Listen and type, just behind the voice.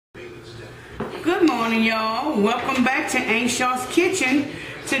Good morning, y'all. Welcome back to Aunt Shaw's Kitchen.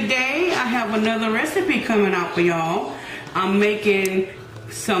 Today I have another recipe coming out for y'all. I'm making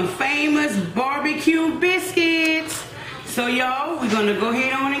some famous barbecue biscuits. So y'all, we're gonna go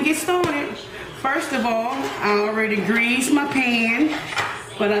ahead on and get started. First of all, I already greased my pan,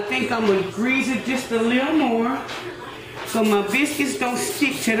 but I think I'm gonna grease it just a little more so my biscuits don't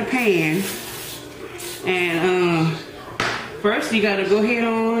stick to the pan. And first you gotta go ahead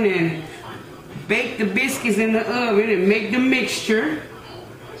on and bake the biscuits in the oven and make the mixture.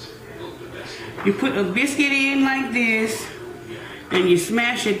 You put a biscuit in like this and you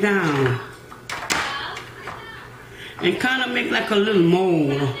smash it down and kind of make like a little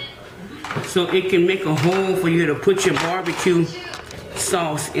mold so it can make a hole for you to put your barbecue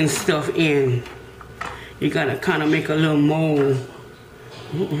sauce and stuff in. You gotta kind of make a little mold.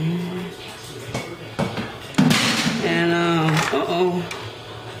 And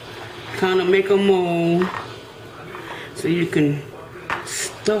kind of make a mold so you can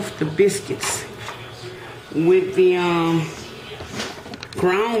stuff the biscuits with the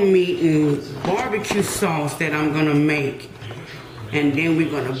ground meat and barbecue sauce that I'm gonna make, and then we're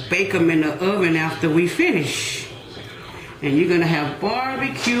gonna bake them in the oven after we finish, and you're gonna have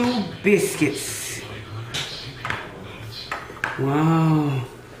barbecue biscuits. Wow.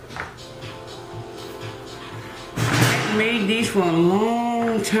 I made these for a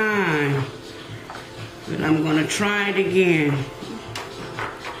long time, but I'm gonna try it again.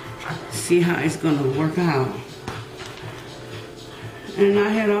 See how it's gonna work out. And I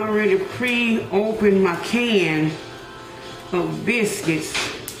had already pre-opened my can of biscuits.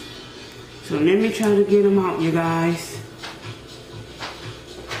 So let me try to get them out, you guys.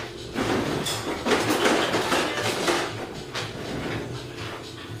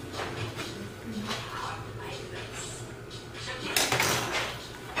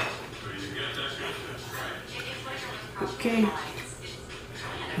 Okay.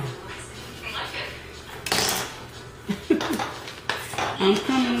 I'm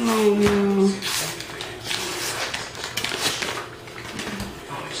coming along, y'all.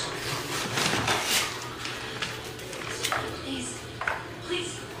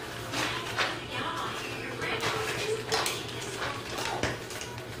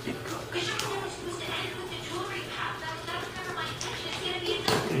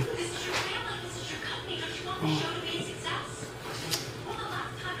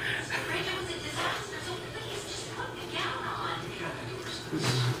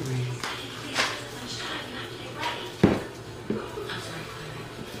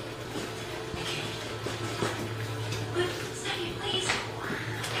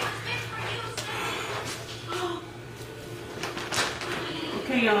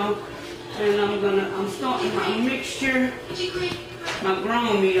 Okay, y'all, and I'm starting my mixture, my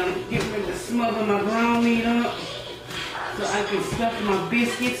ground meat. I'm getting ready to smother my ground meat up so I can stuff my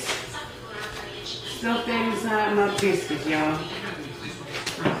biscuits. Stuff that inside my biscuits, y'all.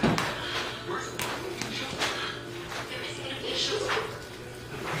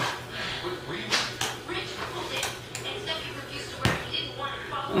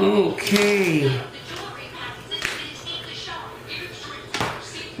 Okay.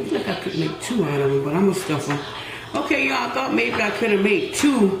 Looks like I could make two out of them, but I'm gonna stuff them. Okay, y'all, I thought maybe I could have made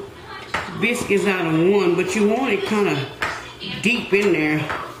two biscuits out of one, but you want it kind of deep in there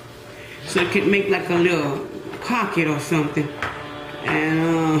so it could make like a little pocket or something.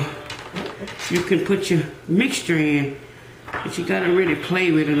 And you can put your mixture in, but you gotta really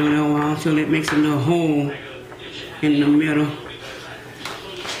play with it a little while until it makes a little hole in the middle.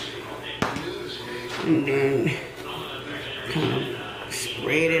 And then kind of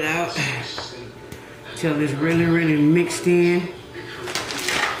spread it out until it's really, really mixed in.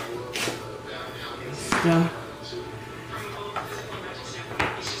 Stuff.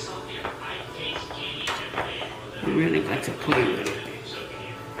 You really got to play with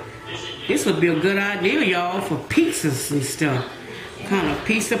it. This would be a good idea, y'all, for pizzas and stuff. Kind of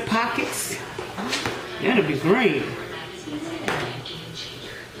pizza pockets. That'd be great.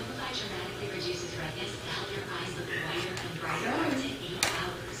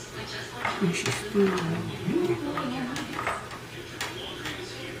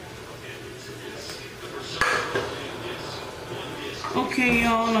 Okay,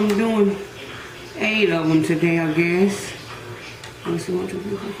 y'all, I'm doing 8 of them today, I guess. Let's see, 1, 2,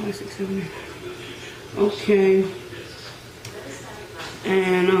 3, 4, 5, 6, 7, 8. Okay.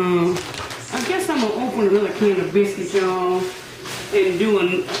 And I guess I'm gonna open another can of biscuits, y'all, and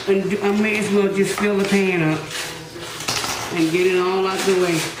I may as well just fill the pan up and get it all out the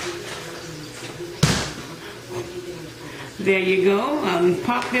way. There you go. I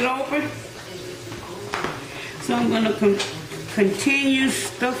popped it open. So I'm gonna continue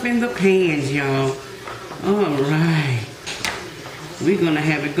stuffing the pans, y'all. All right. We're gonna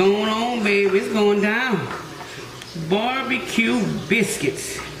have it going on, baby. It's going down. BBQ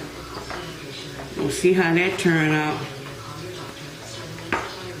Biscuits. We'll see how that turn out.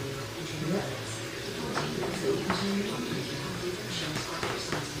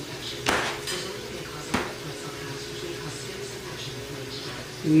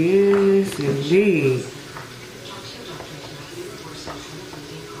 Yes, indeed.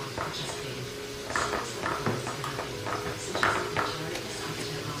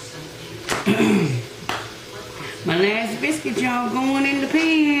 My last biscuit, y'all, going in the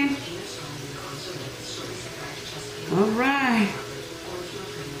pan. All right.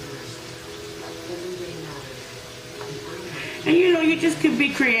 And you know, you just could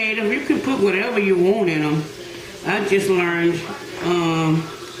be creative. You can put whatever you want in them. I just learned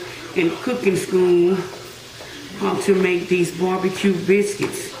in cooking school how to make these BBQ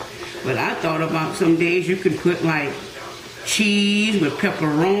biscuits. But I thought about some days you could put like cheese with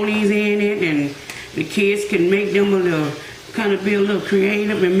pepperonis in it, and the kids can make them a little, kind of be a little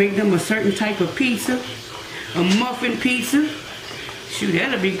creative and make them a certain type of pizza, a muffin pizza. Shoot,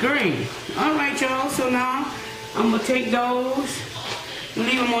 that'll be great. All right, y'all, so now I'm gonna take those,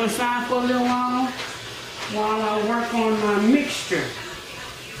 leave them on the side for a little while I work on my mixture.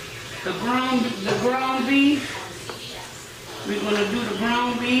 The ground beef. We're gonna do the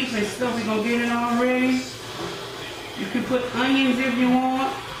ground beef and stuff. We're gonna get it all ready. You can put onions if you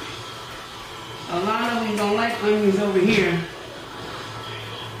want. A lot of them don't like onions over here.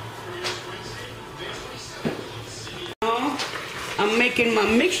 I'm making my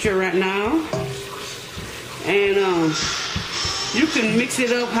mixture right now. And you can mix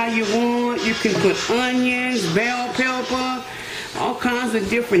it up how you want. You can put onions, bell pepper, all kinds of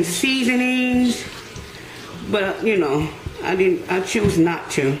different seasonings. But, you know, I choose not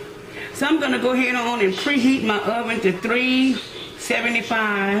to. So I'm gonna go ahead on and preheat my oven to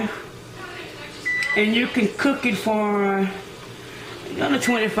 375. And you can cook it for another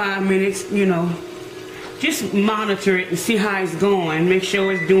 25 minutes, you know. Just monitor it and see how it's going. Make sure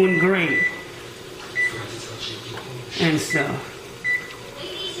it's doing great. And so,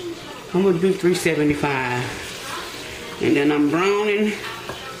 I'm gonna do 375. And then I'm browning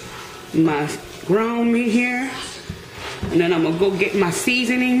my ground meat here. And then I'm gonna go get my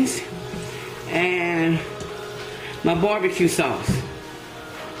seasonings and my barbecue sauce.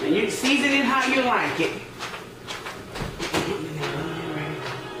 And you season it how you like it.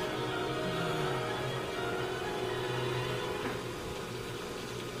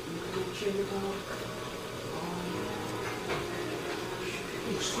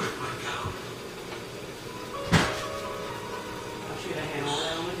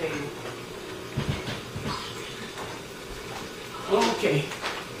 Okay.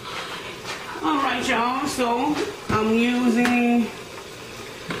 Alright, y'all, so I'm using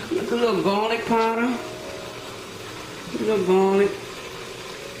a little garlic powder. A little garlic.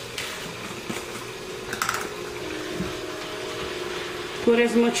 Put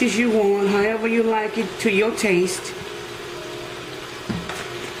as much as you want, however you like it, to your taste.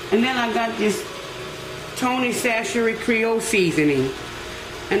 And then I got this Tony Chachere Creole seasoning.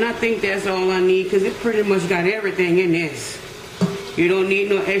 And I think that's all I need, because it pretty much got everything in this. You don't need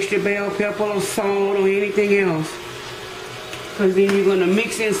no extra bell pepper or salt or anything else. Because then you're going to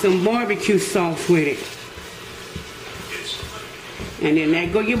mix in some barbecue sauce with it. And then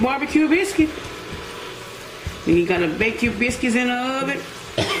that go your barbecue biscuit. Then you got to bake your biscuits in the oven.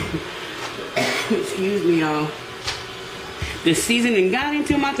 Excuse me, y'all. The seasoning got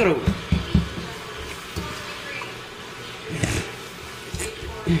into my throat.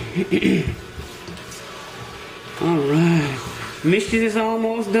 All right. Mixture is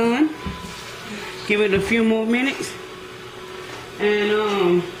almost done. Give it a few more minutes.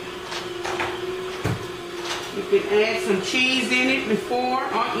 And you can add some cheese in it before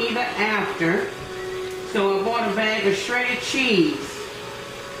or either after. So I bought a bag of shredded cheese.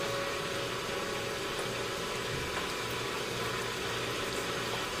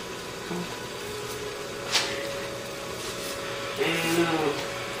 And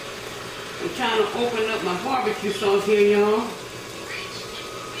I'm trying to open up my barbecue sauce here, y'all.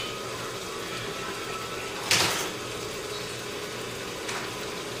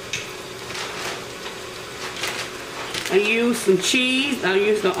 I used some cheese. I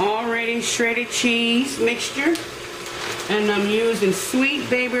used the already shredded cheese mixture. And I'm using Sweet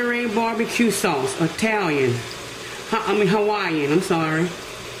Baby Ray barbecue sauce, Hawaiian, I'm sorry.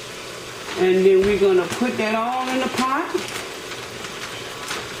 And then we're gonna put that all in the pot.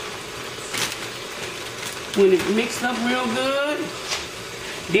 When it's mixed up real good,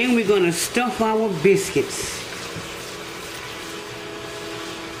 then we're gonna stuff our biscuits.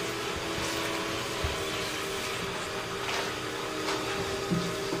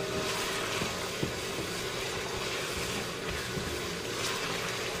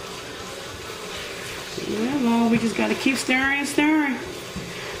 Well, we just gotta keep stirring and stirring.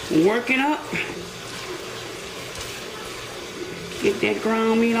 Work it up. Get that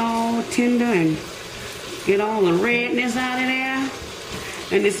ground meat all tender and get all the redness out of there.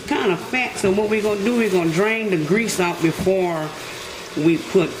 And it's kind of fat, so what we're gonna do, we're gonna drain the grease out before we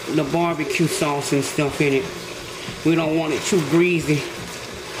put the barbecue sauce and stuff in it. We don't want it too greasy.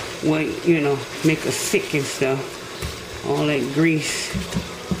 Well, you know, make us sick and stuff. All that grease.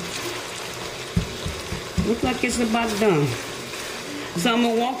 Looks like it's about done. So I'm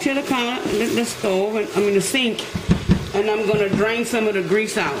gonna walk to the counter, the stove, the sink, and I'm gonna drain some of the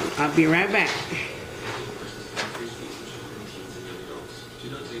grease out. I'll be right back.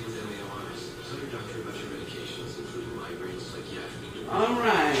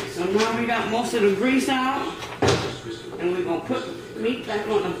 Alright, so now we got most of the grease out, and we're gonna put meat back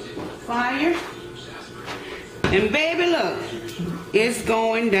on the fire. And baby, look, it's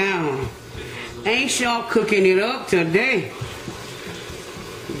going down. Ain't y'all cooking it up today?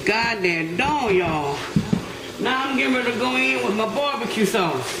 Goddamn dog, y'all. Now I'm getting ready to go in with my barbecue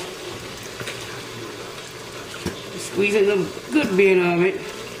sauce. Squeezing a good bit of it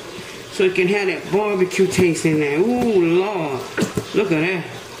so it can have that barbecue taste in there. Ooh, Lord. Look at that.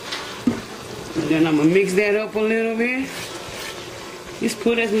 And then I'm going to mix that up a little bit. Just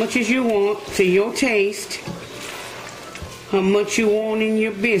put as much as you want to your taste. How much you want in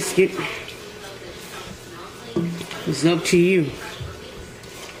your biscuit. It's up to you.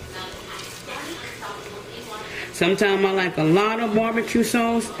 Sometimes I like a lot of barbecue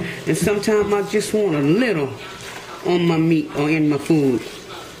sauce, and sometimes I just want a little on my meat or in my food.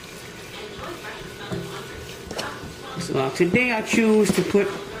 So today I choose to put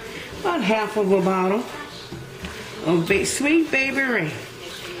about half of a bottle of Sweet Baby Ray.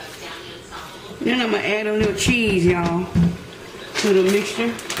 Then I'm going to add a little cheese, y'all, to the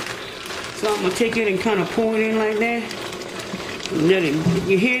mixture. So I'm going to take it and kind of pour it in like that. Let it,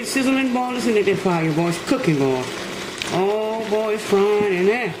 you hear it sizzling, boy? Listen to that fire, boy. It's cooking, boy. Oh, boy, it's frying in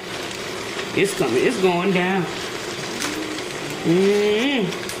there. It's coming. It's going down.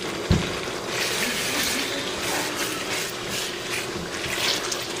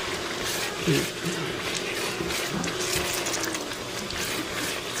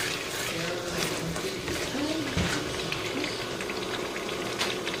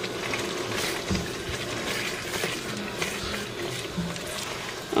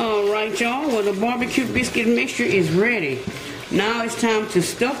 Alright, y'all, well, the barbecue biscuit mixture is ready. Now it's time to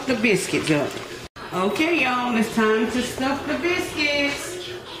stuff the biscuits up. Okay, y'all, it's time to stuff the biscuits.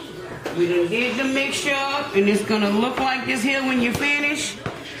 We done did the mixture up, and it's gonna look like this here when you finish.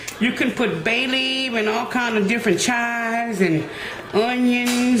 You can put bay leaf and all kind of different chives and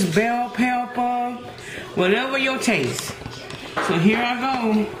onions, bell pepper, whatever your taste. So here I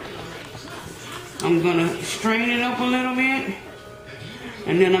go. I'm gonna strain it up a little bit.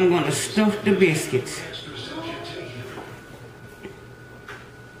 And then I'm going to stuff the biscuits.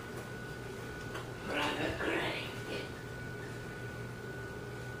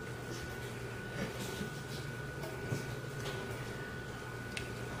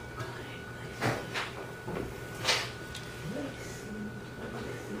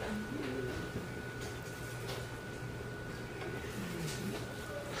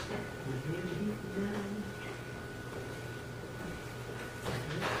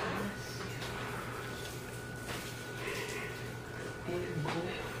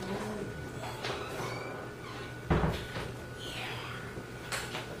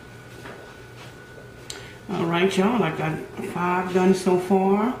 Alright, y'all, I got 5 done so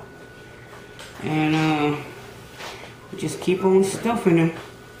far. And just keep on stuffing them.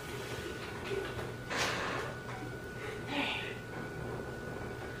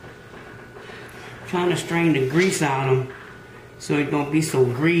 Trying to strain the grease out of them so it don't be so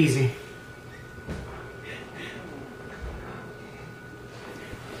greasy.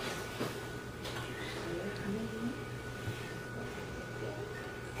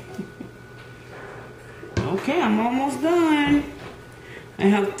 Okay, I'm almost done. I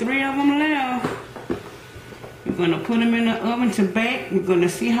have 3 of them left. We're gonna put them in the oven to bake. We're gonna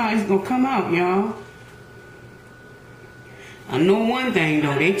see how it's gonna come out, y'all. I know one thing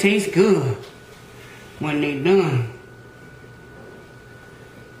though, they taste good when they done.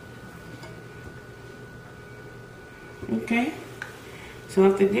 Okay, so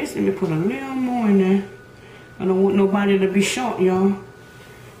after this, let me put a little more in there. I don't want nobody to be short, y'all.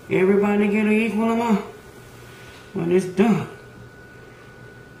 Everybody get an equal amount when it's done.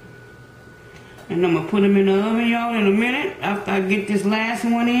 And I'm going to put them in the oven, y'all, in a minute after I get this last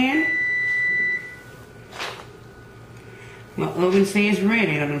one in. My oven says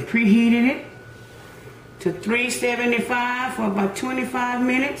ready. I've preheated it to 375 for about 25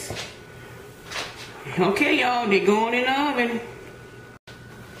 minutes. Okay, y'all, they're going in the oven.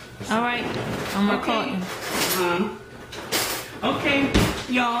 All right, I'm recording. Okay,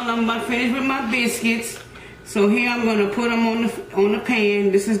 y'all, I'm about to finish with my biscuits. So here I'm going to put them on the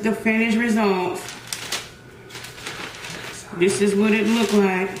pan. This is the finished results. This is what it looked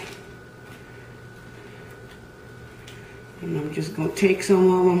like. And I'm just going to take some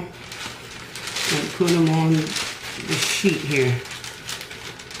of them and put them on the sheet here.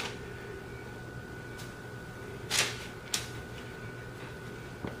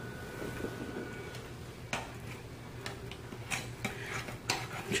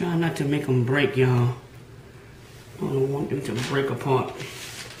 Try not to make them break, y'all. I don't want them to break apart.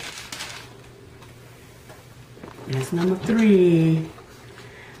 That's number 3.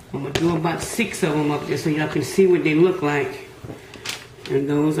 I'm going to do about 6 of them up there so y'all can see what they look like. And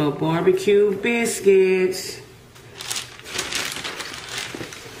those are barbecue biscuits.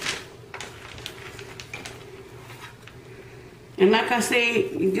 And like I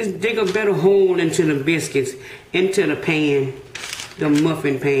say, you just dig a better hole into the biscuits, into the pan, the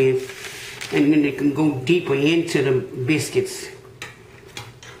muffin pan. And then they can go deeper into the biscuits.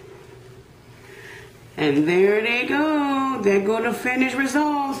 And there they go. There go the finished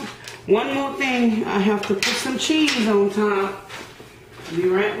results. One more thing. I have to put some cheese on top. Be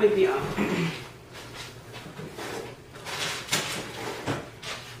right with y'all.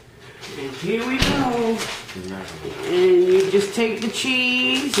 And here we go. And you just take the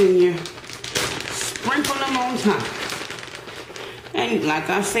cheese and you sprinkle them on top. And like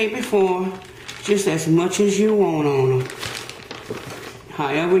I said before, just as much as you want on them.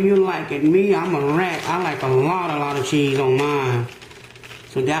 However you like it. Me, I'm a rat. I like a lot of cheese on mine.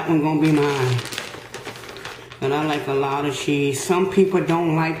 So that one gonna be mine. But I like a lot of cheese. Some people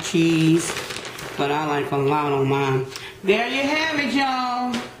don't like cheese, but I like a lot on mine. There you have it,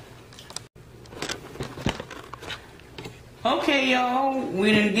 y'all. Okay, y'all,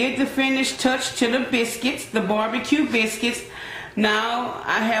 we done did the finished touch to the biscuits, the barbecue biscuits. Now,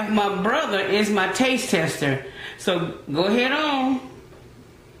 I have my brother is my taste tester. So, go ahead on.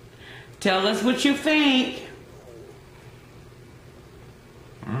 Tell us what you think.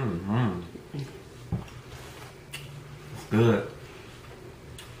 It's good.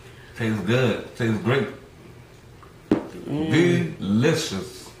 Tastes good. Tastes great.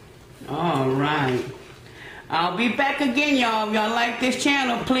 Delicious. All right. I'll be back again, y'all. If y'all like this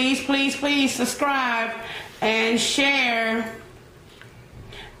channel, please subscribe and share.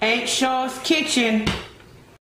 Aunt Shaw's Kitchen.